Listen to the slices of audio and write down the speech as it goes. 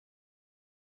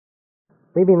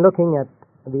We've been looking at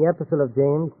the epistle of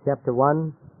James, chapter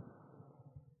 1.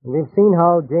 We've seen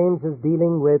how James is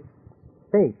dealing with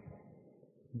faith,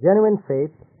 genuine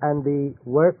faith, and the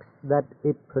works that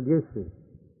it produces.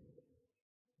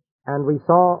 And we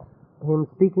saw him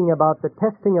speaking about the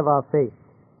testing of our faith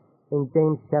in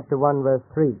James chapter 1, verse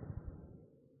 3,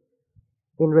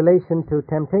 in relation to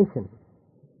temptation.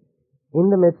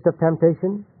 In the midst of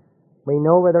temptation, we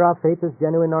know whether our faith is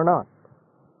genuine or not.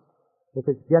 If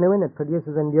it's genuine, it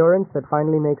produces endurance that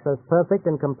finally makes us perfect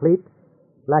and complete,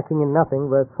 lacking in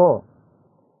nothing, verse 4.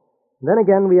 Then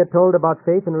again, we are told about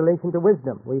faith in relation to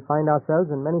wisdom. We find ourselves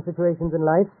in many situations in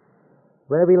life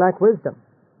where we lack wisdom.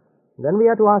 Then we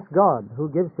are to ask God,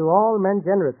 who gives to all men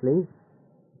generously.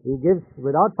 He gives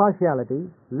without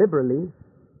partiality, liberally,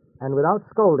 and without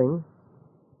scolding,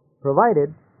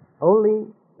 provided only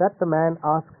that the man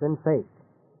asks in faith.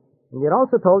 And we are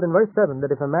also told in verse 7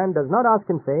 that if a man does not ask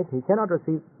in faith, he cannot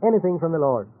receive anything from the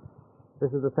Lord.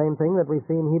 This is the same thing that we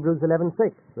see in Hebrews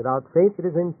 11:6. Without faith, it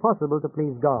is impossible to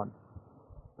please God.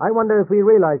 I wonder if we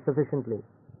realize sufficiently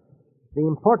the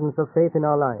importance of faith in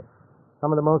our life.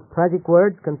 Some of the most tragic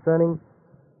words concerning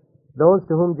those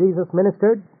to whom Jesus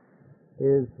ministered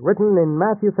is written in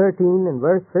Matthew 13 and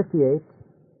verse 58.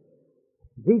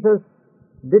 Jesus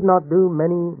did not do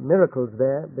many miracles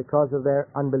there because of their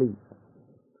unbelief.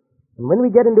 And when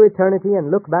we get into eternity and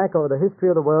look back over the history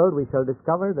of the world, we shall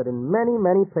discover that in many,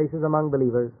 many places among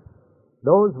believers,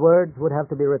 those words would have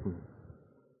to be written.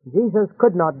 Jesus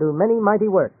could not do many mighty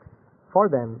works for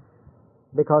them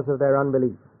because of their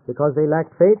unbelief. Because they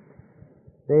lacked faith,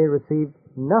 they received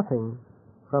nothing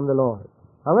from the Lord,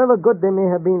 however good they may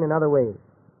have been in other ways.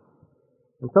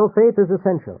 And so faith is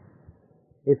essential.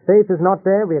 If faith is not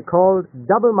there, we are called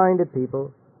double-minded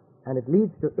people, and it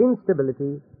leads to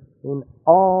instability in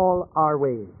all our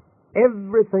ways.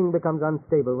 Everything becomes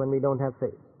unstable when we don't have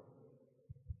faith.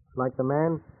 Like the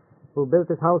man who built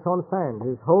his house on sand.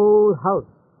 His whole house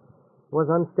was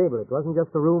unstable. It wasn't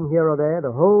just a room here or there.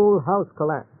 The whole house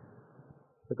collapsed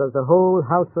because the whole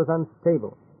house was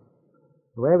unstable.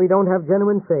 Where we don't have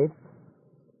genuine faith,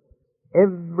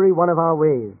 every one of our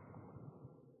ways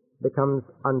becomes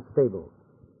unstable.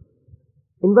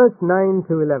 In verse 9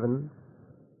 to 11,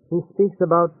 he speaks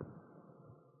about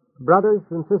brothers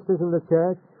and sisters in the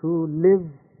church who live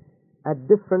at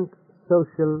different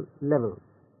social levels.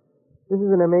 This is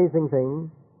an amazing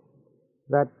thing,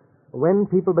 that when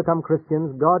people become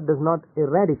Christians, God does not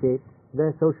eradicate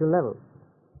their social levels.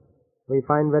 We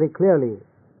find very clearly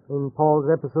in Paul's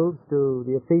epistles to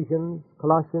the Ephesians,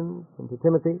 Colossians, and to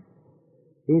Timothy,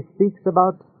 he speaks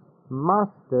about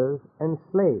masters and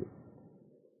slaves.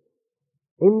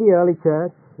 In the early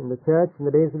church, in the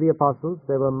days of the apostles,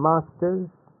 there were masters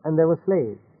and there were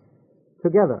slaves,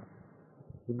 together,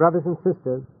 brothers and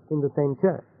sisters in the same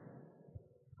church.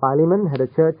 Philemon had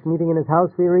a church meeting in his house,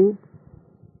 we read,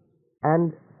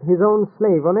 and his own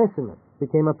slave Onesimus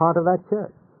became a part of that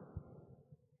church.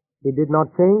 He did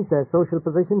not change their social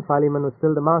position. Philemon was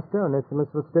still the master, Onesimus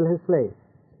was still his slave.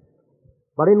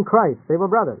 But in Christ, they were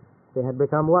brothers. They had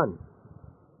become one.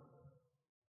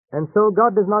 And so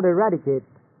God does not eradicate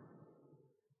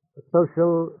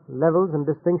social levels and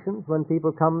distinctions when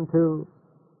people come to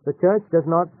the church, does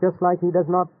not, just like he does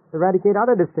not eradicate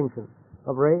other distinctions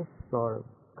of race or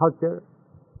culture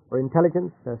or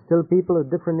intelligence. There are still people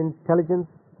of different intelligence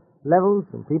levels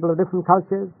and people of different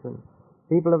cultures and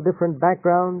people of different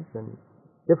backgrounds and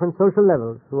different social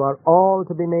levels who are all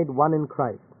to be made one in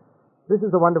Christ. This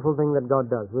is the wonderful thing that God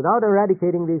does. Without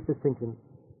eradicating these distinctions,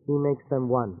 he makes them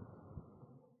one.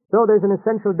 So there's an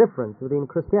essential difference between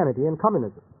Christianity and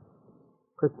communism.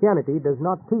 Christianity does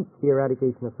not teach the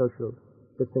eradication of social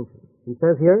distinctions. He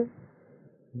says here,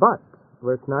 but,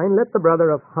 verse 9, let the brother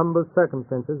of humble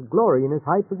circumstances glory in his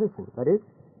high position, that is,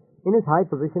 in his high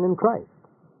position in Christ.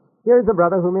 Here is a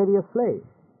brother who may be a slave.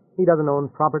 He doesn't own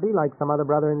property like some other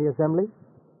brother in the assembly.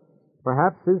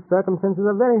 Perhaps his circumstances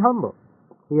are very humble.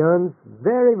 He earns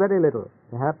very, very little,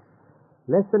 perhaps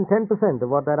less than 10% of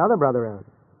what that other brother earns.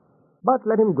 But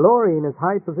let him glory in his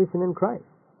high position in Christ.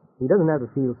 He doesn't have to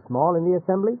feel small in the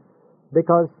assembly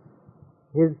because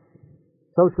his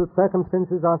social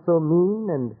circumstances are so mean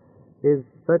and his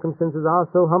circumstances are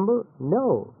so humble.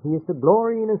 No, he is to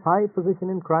glory in his high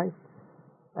position in Christ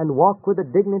and walk with a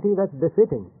dignity that's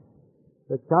befitting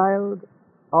the child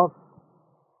of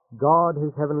God,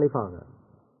 his heavenly Father.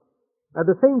 At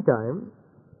the same time,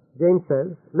 James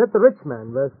says, let the rich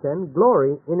man, verse 10,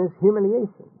 glory in his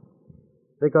humiliation,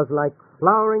 because like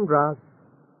flowering grass,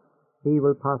 he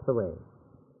will pass away.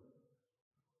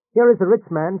 Here is a rich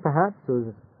man, perhaps,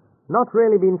 who's not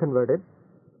really been converted,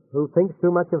 who thinks too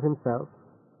much of himself,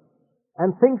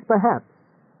 and thinks perhaps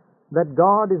that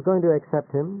God is going to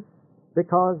accept him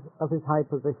because of his high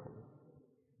position.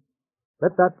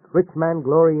 Let that rich man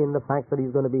glory in the fact that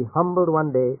he's going to be humbled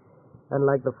one day, and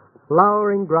like the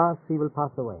flowering grass he will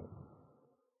pass away.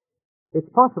 It's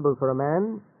possible for a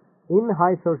man in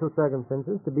high social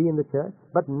circumstances to be in the church,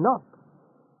 but not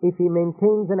if he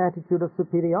maintains an attitude of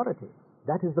superiority.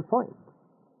 That is the point.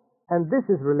 And this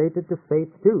is related to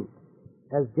faith too.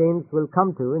 As James will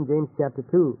come to in James chapter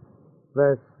 2,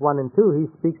 verse 1 and 2,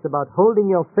 he speaks about holding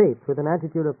your faith with an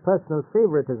attitude of personal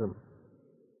favoritism.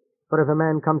 For if a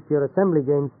man comes to your assembly,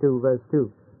 James 2, verse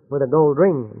 2, with a gold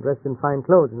ring and dressed in fine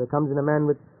clothes, and there comes in a man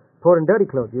with poor and dirty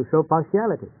clothes, you show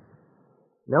partiality.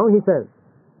 No, he says,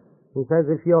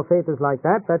 if your faith is like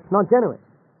that, that's not genuine.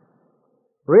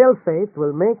 Real faith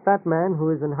will make that man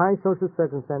who is in high social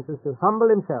circumstances to humble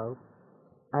himself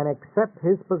and accept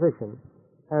his position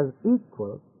as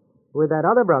equal with that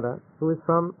other brother who is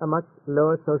from a much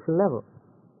lower social level.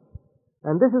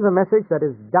 And this is a message that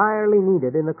is direly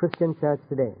needed in the Christian church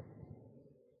today.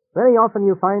 Very often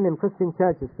you find in Christian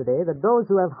churches today that those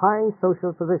who have high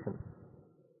social positions,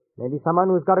 maybe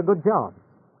someone who's got a good job,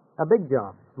 a big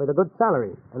job, with a good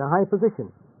salary and a high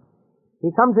position,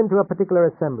 he comes into a particular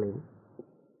assembly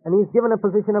and he's given a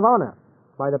position of honor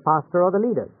by the pastor or the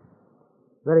leaders.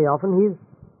 Very often he's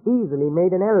easily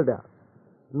made an elder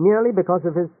merely because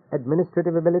of his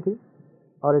administrative ability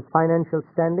or his financial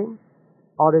standing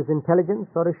or his intelligence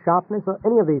or his sharpness or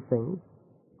any of these things,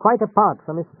 quite apart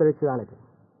from his spirituality.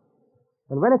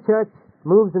 And when a church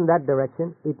moves in that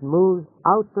direction, it moves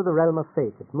out to the realm of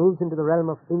faith. It moves into the realm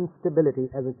of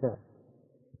instability as a church.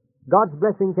 God's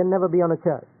blessing can never be on a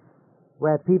church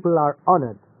where people are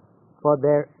honored for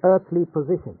their earthly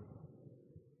position.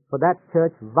 For that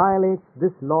church violates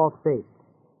this law of faith.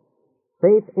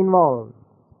 Faith involves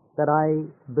that I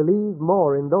believe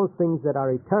more in those things that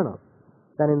are eternal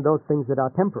than in those things that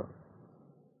are temporal.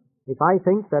 If I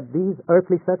think that these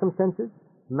earthly circumstances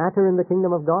matter in the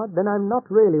kingdom of God, then I'm not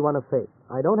really one of faith.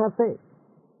 I don't have faith.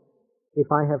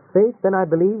 If I have faith, then I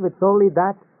believe it's only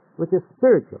that which is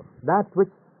spiritual, that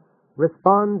which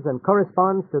responds and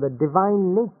corresponds to the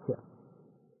divine nature,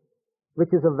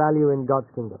 which is of value in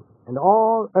God's kingdom. And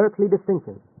all earthly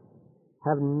distinctions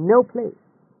have no place.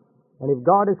 And if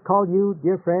God has called you,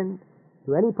 dear friend,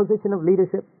 to any position of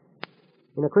leadership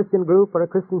in a Christian group or a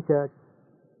Christian church,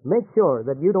 make sure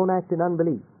that you don't act in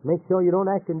unbelief. Make sure you don't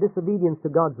act in disobedience to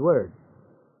God's word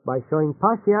by showing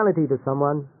partiality to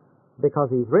someone because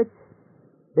he's rich,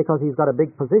 because he's got a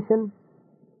big position,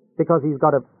 because he's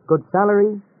got a good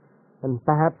salary, and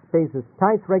perhaps pays his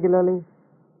tithes regularly,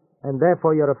 and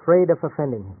therefore you're afraid of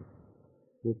offending him.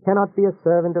 You cannot be a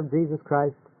servant of Jesus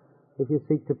Christ if you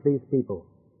seek to please people.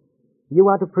 You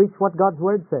are to preach what God's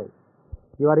word says.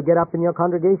 You are to get up in your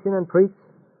congregation and preach.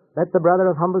 Let the brother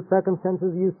of humble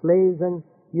circumstances, you slaves and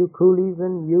you coolies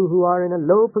and you who are in a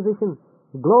low position,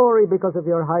 glory because of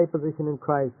your high position in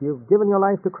Christ. You've given your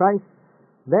life to Christ,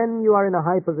 then you are in a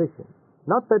high position.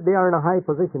 Not that they are in a high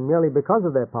position merely because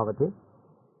of their poverty,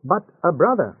 but a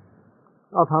brother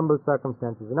of humble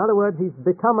circumstances. In other words, he's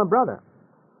become a brother.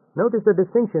 Notice the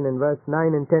distinction in verse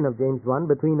 9 and 10 of James 1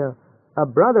 between a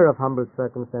brother of humble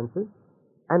circumstances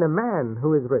and a man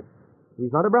who is rich.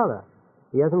 He's not a brother.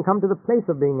 He hasn't come to the place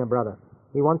of being a brother.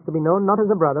 He wants to be known not as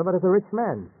a brother, but as a rich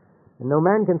man. And no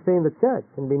man can stay in the church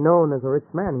and be known as a rich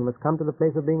man. He must come to the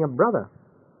place of being a brother.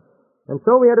 And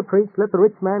so we are to preach, let the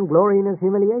rich man glory in his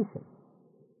humiliation.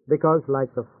 Because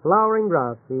like the flowering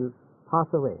grass, he'll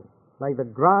pass away. Like the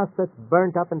grass that's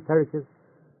burnt up and perishes,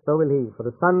 so will he. For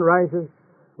the sun rises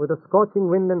with a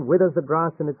scorching wind and withers the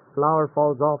grass, and its flower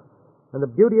falls off, and the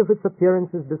beauty of its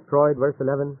appearance is destroyed. Verse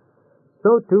 11.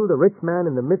 So too the rich man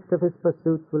in the midst of his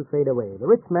pursuits will fade away. The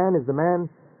rich man is the man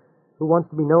who wants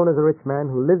to be known as a rich man,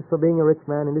 who lives for being a rich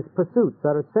man, and his pursuits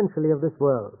are essentially of this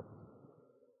world.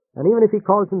 And even if he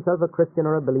calls himself a Christian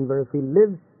or a believer, if he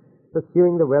lives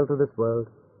pursuing the wealth of this world,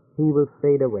 he will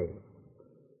fade away.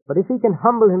 But if he can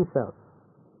humble himself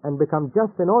and become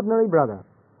just an ordinary brother,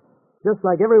 just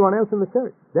like everyone else in the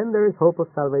church, then there is hope of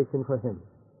salvation for him.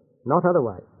 Not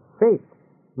otherwise. Faith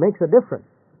makes a difference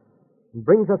and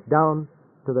brings us down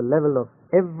to the level of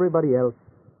everybody else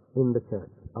in the church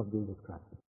of Jesus Christ.